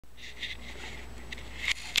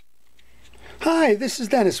Hi, this is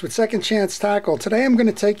Dennis with Second Chance Tackle. Today I'm going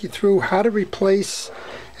to take you through how to replace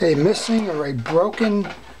a missing or a broken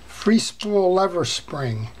free spool lever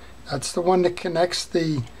spring. That's the one that connects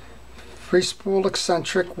the free spool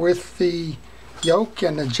eccentric with the yoke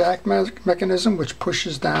and the jack mechanism, which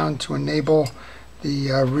pushes down to enable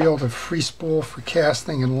the reel to free spool for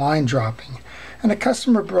casting and line dropping. And a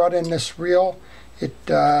customer brought in this reel. It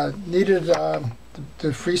needed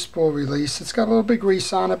the free spool release. It's got a little bit of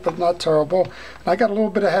grease on it, but not terrible. And I got a little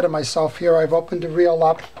bit ahead of myself here. I've opened the reel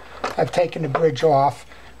up. I've taken the bridge off.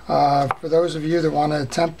 For those of you that want to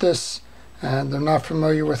attempt this and are not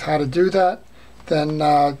familiar with how to do that, then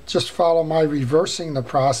just follow my reversing the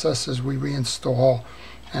process as we reinstall,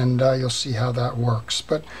 and you'll see how that works.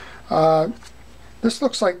 But this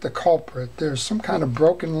looks like the culprit. There's some kind of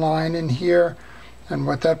broken line in here, and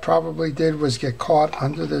what that probably did was get caught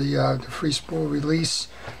under the free spool release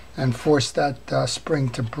and force that spring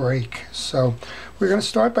to break. So we're going to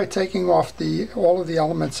start by taking off all of the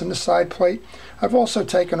elements in the side plate. I've also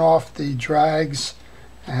taken off the drags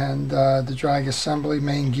and the drag assembly,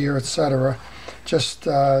 main gear, etc., just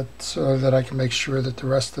so that I can make sure that the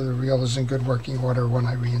rest of the reel is in good working order when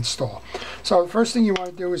I reinstall. So the first thing you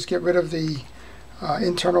want to do is get rid of the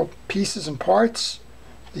internal pieces and parts.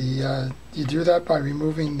 You do that by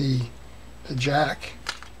removing the jack,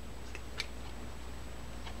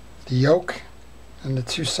 the yoke, and the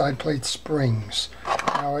two side plate springs.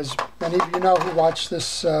 Now, as many of you know who watched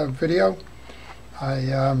this video,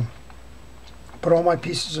 I put all my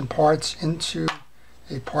pieces and parts into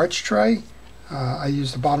a parts tray. I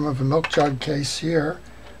use the bottom of a milk jug case here,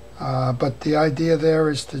 but the idea there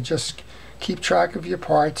is to just keep track of your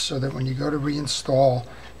parts so that when you go to reinstall,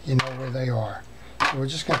 you know where they are. So we're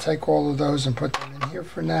just going to take all of those and put them in here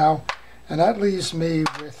for now, and that leaves me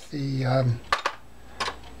with the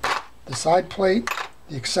side plate,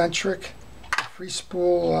 the eccentric, the free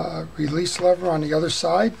spool release lever on the other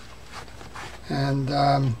side, and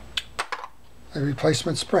a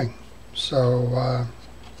replacement spring. So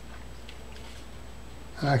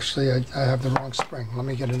and actually I have the wrong spring. Let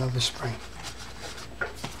me get another spring.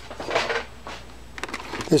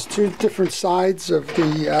 There's two different sides of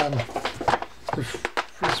the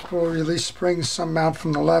free spool release springs. Some mount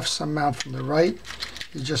from the left, some mount from the right.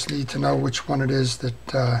 You just need to know which one it is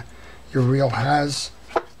that your reel has.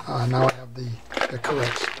 Now I have the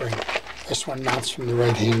correct spring. This one mounts from the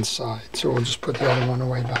right hand side, so we'll just put the other one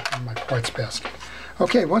away back in my parts basket.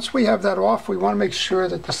 Okay, once we have that off, we want to make sure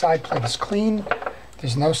that the side plate is clean.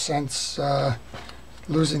 There's no sense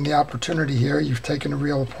losing the opportunity here. You've taken the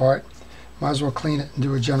reel apart. Might as well clean it and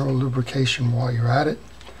do a general lubrication while you're at it.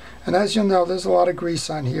 And as you'll know, there's a lot of grease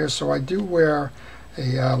on here, so I do wear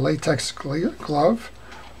a latex glove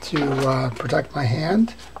to protect my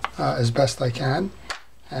hand as best I can.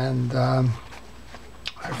 And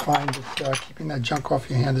I find that keeping that junk off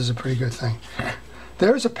your hand is a pretty good thing.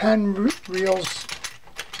 There's a Penn Reels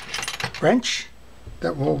wrench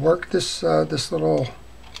that will work this little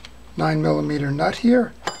 9mm nut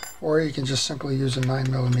here, or you can just simply use a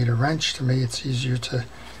 9mm wrench. To me, it's easier to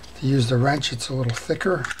use the wrench. It's a little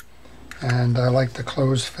thicker, and I like the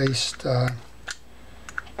closed-faced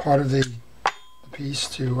part of the piece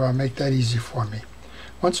to make that easy for me.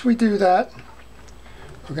 Once we do that,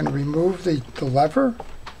 we're going to remove the lever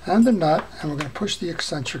and the nut, and we're going to push the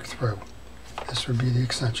eccentric through. This would be the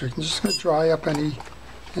eccentric. I'm just going to dry up any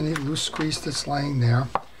loose grease that's laying there,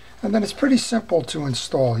 and then it's pretty simple to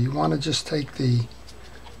install. You want to just take the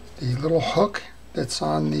little hook that's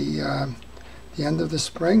on the end of the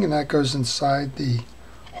spring, and that goes inside the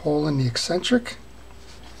hole in the eccentric.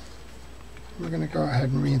 We're going to go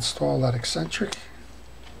ahead and reinstall that eccentric.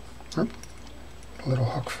 The little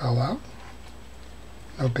hook fell out.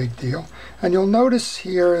 No big deal. And you'll notice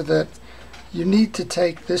here that you need to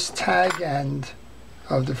take this tag end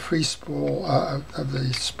of the free spool of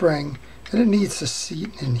the spring, and it needs to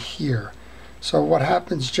seat in here. So what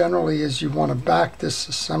happens generally is you want to back this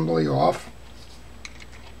assembly off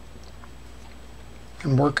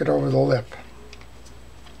and work it over the lip.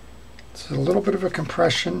 It's a little bit of a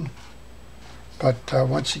compression, but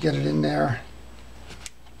once you get it in there,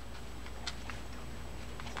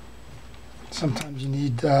 sometimes you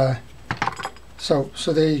need so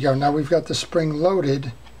there you go. Now we've got the spring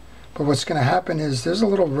loaded, but what's going to happen is there's a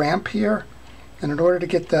little ramp here, and in order to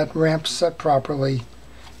get that ramp set properly,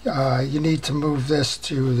 you need to move this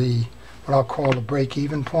to what I'll call the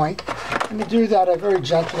break-even point. And to do that, I very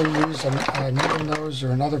gently use a needle nose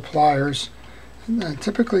or another pliers, and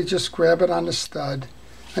typically just grab it on the stud,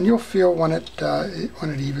 and you'll feel when it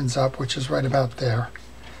evens up, which is right about there.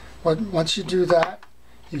 Once you do that,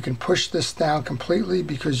 You can push this down completely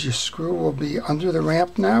because your screw will be under the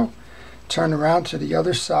ramp now. Turn around to the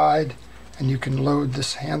other side and you can load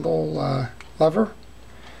this handle lever.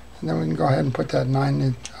 And then we can go ahead and put that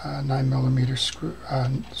 9mm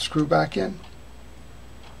screw back in.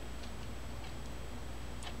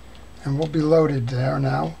 And we'll be loaded there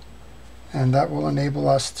now. And that will enable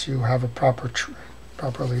us to have a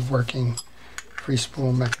properly working free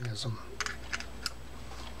spool mechanism.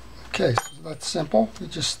 Okay, so that's simple. We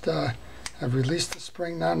just have released the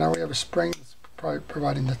spring now. Now we have a spring that's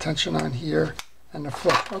providing the tension on here and the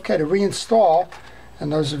flip. Okay, to reinstall,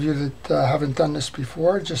 and those of you that haven't done this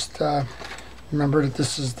before, just remember that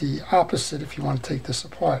this is the opposite if you want to take this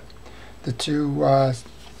apart. The two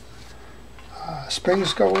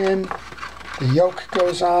springs go in, the yoke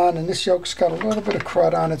goes on, and this yoke's got a little bit of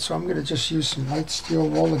crud on it, so I'm going to just use some light steel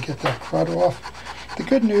wool to get that crud off. The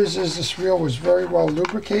good news is this reel was very well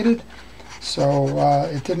lubricated, so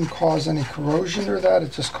it didn't cause any corrosion or that.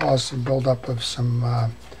 It just caused some buildup of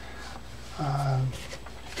some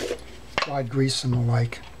dried grease and the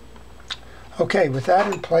like. Okay, with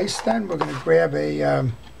that in place then, we're going to grab a,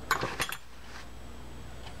 I'm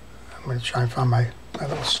going to try and find my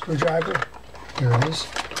little screwdriver. Here it is.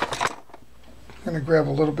 I'm going to grab a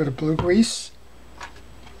little bit of blue grease.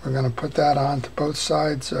 We're going to put that on to both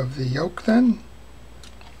sides of the yoke then.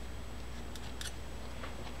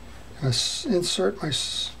 I'm going to insert my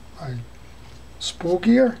spool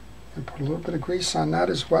gear and put a little bit of grease on that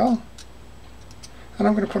as well. And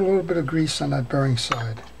I'm going to put a little bit of grease on that bearing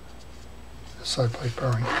side, the side plate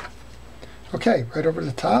bearing. Okay, right over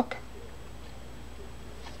the top.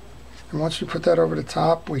 And once we put that over the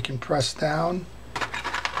top, we can press down.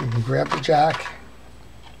 We can grab the jack.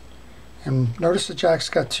 And notice the jack's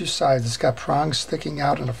got two sides. It's got prongs sticking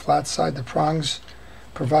out on the flat side. The prongs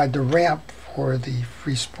provide the ramp for the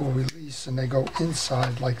free spool release, and they go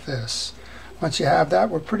inside like this. Once you have that,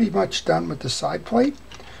 we're pretty much done with the side plate.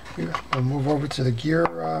 We'll move over to the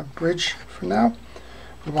gear bridge for now.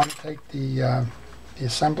 We want to take the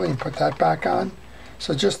assembly and put that back on.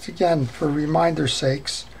 So just again, for reminder's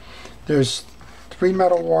sakes, there's 3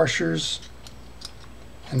 metal washers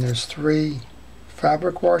and there's 3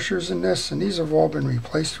 fabric washers in this, and these have all been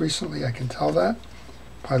replaced recently. I can tell that.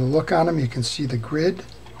 By the look on them, you can see the grid.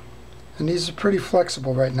 And these are pretty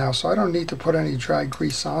flexible right now, so I don't need to put any dry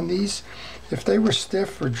grease on these. If they were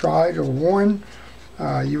stiff or dried or worn,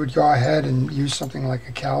 you would go ahead and use something like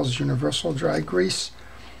a Cal's Universal Dry Grease.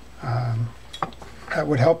 That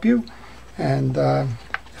would help you. And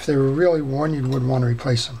if they were really worn, you would want to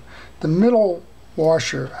replace them. The middle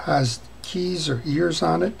washer has keys or ears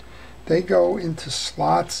on it. They go into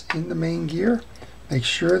slots in the main gear. Make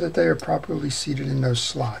sure that they are properly seated in those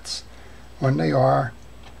slots. When they are,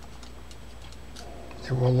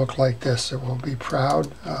 it will look like this. It will be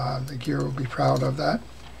proud. The gear will be proud of that.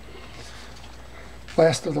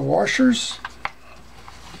 Last of the washers.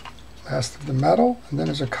 Last of the metal. And then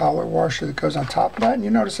there's a collar washer that goes on top of that. And you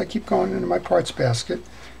notice I keep going into my parts basket.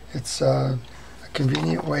 It's a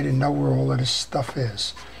convenient way to know where all of this stuff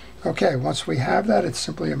is. Okay, once we have that, it's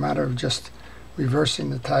simply a matter of just reversing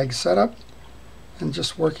the tag setup and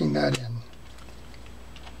just working that in.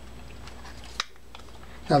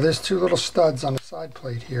 Now there's 2 little studs on the side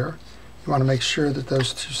plate here. You want to make sure that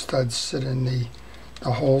those 2 studs sit in the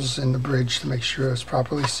holes in the bridge to make sure it's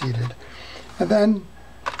properly seated. And then,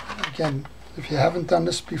 again, if you haven't done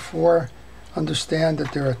this before, understand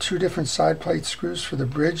that there are 2 different side plate screws for the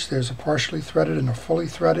bridge. There's a partially threaded and a fully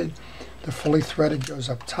threaded. The fully threaded goes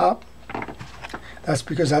up top. That's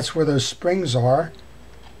because that's where those springs are.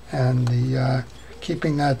 And the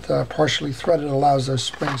keeping that partially threaded allows those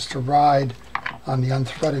springs to ride on the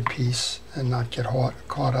unthreaded piece and not get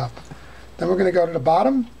caught up. Then we're going to go to the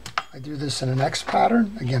bottom. I do this in an X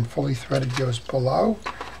pattern. Again, fully threaded goes below.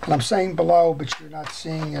 And I'm saying below, but you're not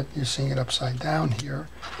seeing it. You're seeing it upside down here.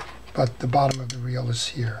 But the bottom of the reel is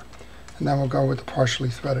here. And then we'll go with the partially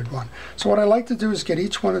threaded one. So what I like to do is get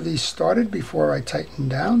each one of these started before I tighten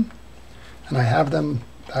down. And I have them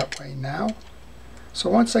that way now. So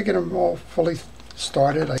once I get them all fully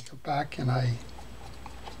started, I go back and I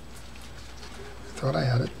thought I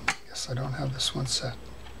had it. I guess I don't have this one set.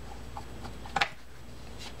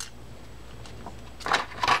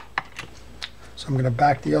 So I'm going to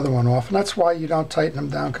back the other one off. And that's why you don't tighten them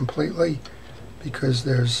down completely, because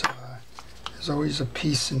there's always a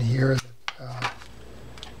piece in here that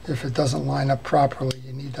if it doesn't line up properly,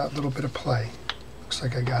 you need that little bit of play. Looks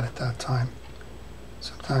like I got it that time.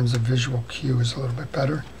 Sometimes a visual cue is a little bit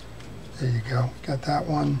better. There you go. Got that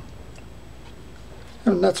one.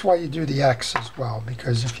 And that's why you do the X as well,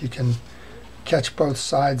 because if you can catch both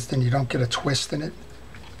sides, then you don't get a twist in it.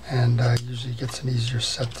 and usually gets an easier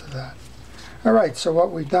set to that. All right, so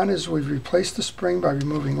what we've done is we've replaced the spring by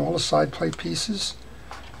removing all the side plate pieces,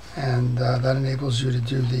 and that enables you to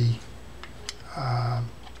do the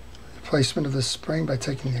replacement of the spring by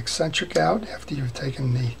taking the eccentric out after you've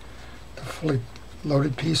taken the fully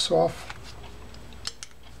loaded piece off.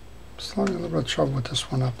 Still having a little bit of trouble with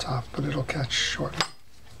this one up top, but it'll catch shortly.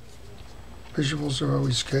 Visuals are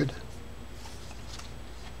always good.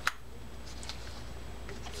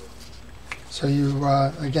 So you,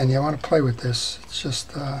 again, you want to play with this. It's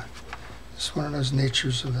just one of those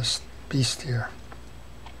natures of this beast here.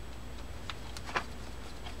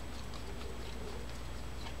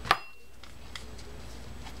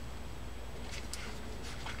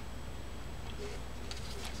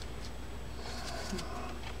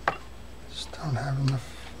 Just don't have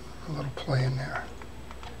enough, a little play in there.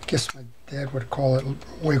 I guess my dad would call it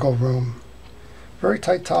wiggle room. Very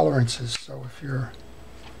tight tolerances, so if you're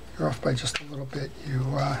off by just a little bit, you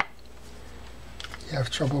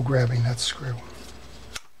have trouble grabbing that screw.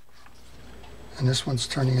 And this one's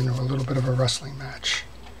turning into a little bit of a wrestling match.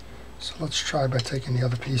 So let's try by taking the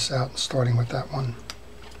other piece out and starting with that one.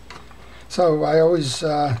 So I always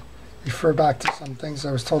refer back to some things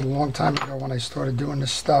I was told a long time ago when I started doing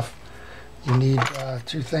this stuff. You need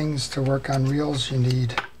two things to work on reels. You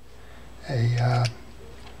need a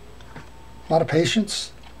lot of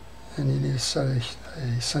patience, and you need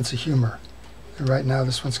a sense of humor. And right now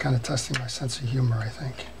this one's kind of testing my sense of humor, I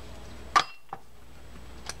think.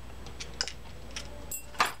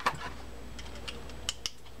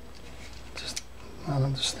 Just not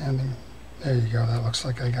understanding. There you go, that looks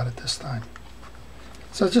like I got it this time.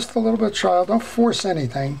 So just a little bit of trial. Don't force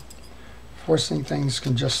anything. Forcing things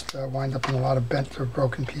can just wind up in a lot of bent or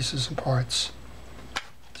broken pieces and parts.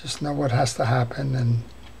 Just know what has to happen and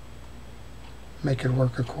make it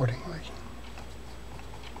work accordingly.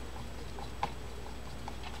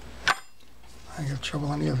 I have trouble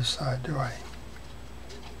on the other side, do I?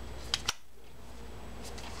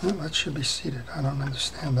 Well, that should be seated. I don't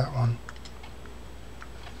understand that one.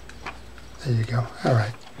 There you go. All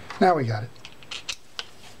right. Now we got it.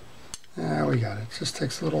 Now we got it. It just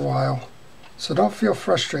takes a little while. So don't feel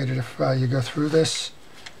frustrated if you go through this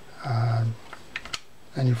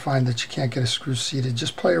and you find that you can't get a screw seated.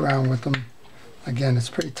 Just play around with them. Again, it's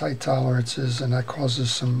pretty tight tolerances, and that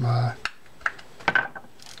causes some... All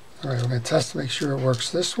right, we're going to test to make sure it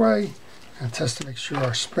works this way. And test to make sure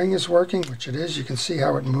our spring is working, which it is. You can see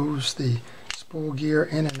how it moves the spool gear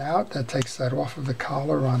in and out. That takes that off of the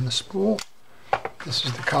collar on the spool. This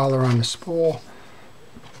is the collar on the spool.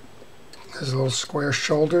 There's a little square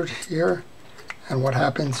shouldered here. And what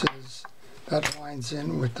happens is that lines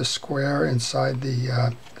in with the square inside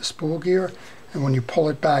the spool gear. And when you pull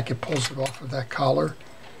it back, it pulls it off of that collar.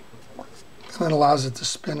 And it allows it to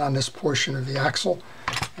spin on this portion of the axle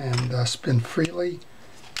and spin freely.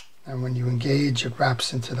 And when you engage, it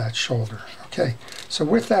wraps into that shoulder. Okay, so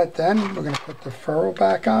with that then, we're going to put the ferrule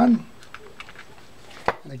back on.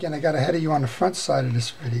 And again, I got ahead of you on the front side of this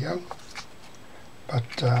video. But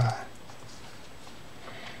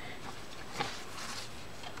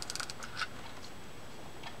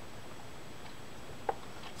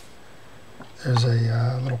there's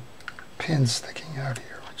a little pin sticking out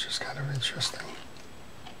here, which is kind of interesting.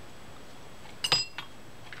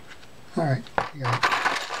 All right, we got it.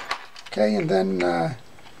 Okay, and then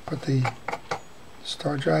put the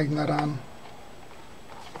star drag nut on.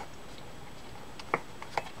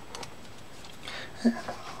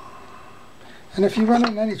 And if you run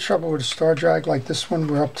into any trouble with a star drag like this one,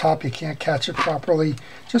 where up top you can't catch it properly,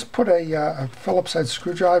 just put a Phillips head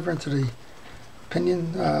screwdriver into the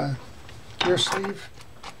pinion gear sleeve.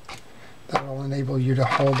 That will enable you to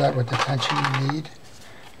hold that with the tension you need.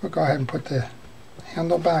 We'll go ahead and put the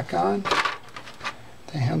handle back on,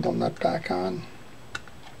 the handle nut back on.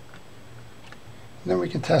 And then we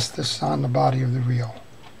can test this on the body of the reel.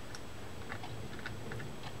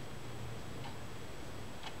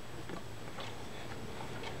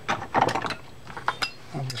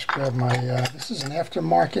 I'll just grab my, this is an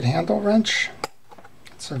aftermarket handle wrench.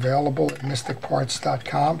 It's available at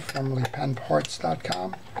mysticparts.com, formerly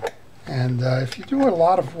pennparts.com. And if you do a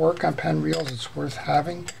lot of work on Penn Reels, it's worth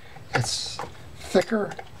having. It's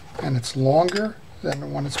thicker and it's longer than the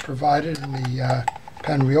one that's provided in the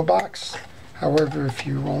Penn Reel box. However, if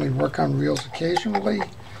you only work on reels occasionally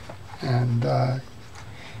and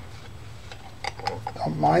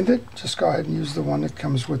don't mind it, just go ahead and use the one that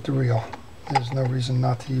comes with the reel. There's no reason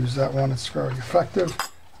not to use that one. It's very effective.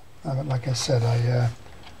 But like I said, I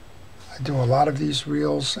do a lot of these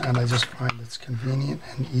reels, and I just find it's convenient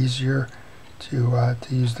and easier to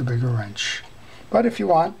use the bigger wrench. But if you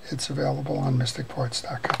want, it's available on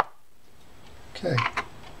mysticparts.com. Okay,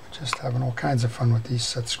 just having all kinds of fun with these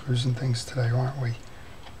set screws and things today, aren't we?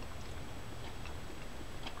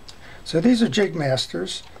 So these are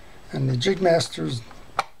Jigmasters, and the Jigmasters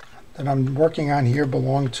that I'm working on here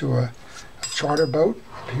belong to a charter boat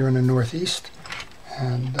up here in the Northeast,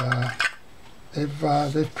 and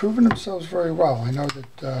they've proven themselves very well. I know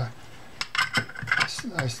that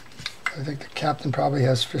I think the captain probably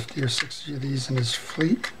has 50 or 60 of these in his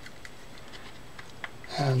fleet,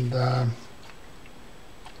 and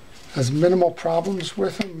has minimal problems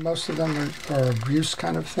with them. Most of them are abuse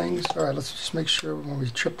kind of things. All right, let's just make sure when we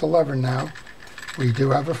trip the lever now, we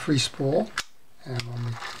do have a free spool, and when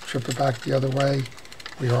we trip it back the other way,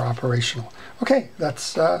 we are operational. Okay,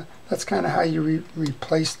 that's kind of how you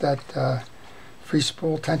replace that free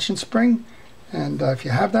spool tension spring. And if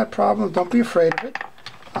you have that problem, don't be afraid of it.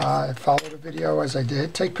 Follow the video as I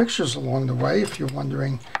did. Take pictures along the way if you're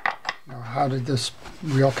wondering, how did this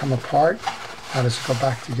reel come apart? How does it go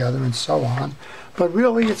back together, and so on. But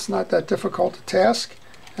really, it's not that difficult a task.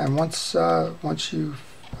 And once you've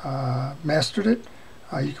mastered it,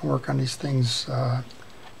 you can work on these things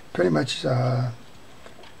pretty much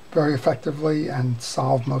very effectively and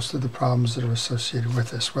solve most of the problems that are associated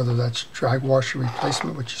with this, whether that's drag washer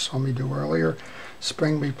replacement, which you saw me do earlier,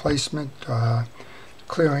 spring replacement,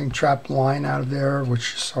 clearing trapped line out of there,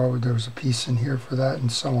 which you saw there was a piece in here for that, and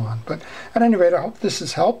so on. But at any rate, I hope this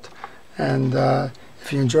has helped. And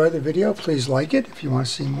if you enjoyed the video, please like it. If you want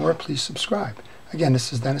to see more, please subscribe. Again,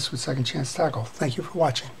 this is Dennis with Second Chance Tackle. Thank you for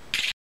watching.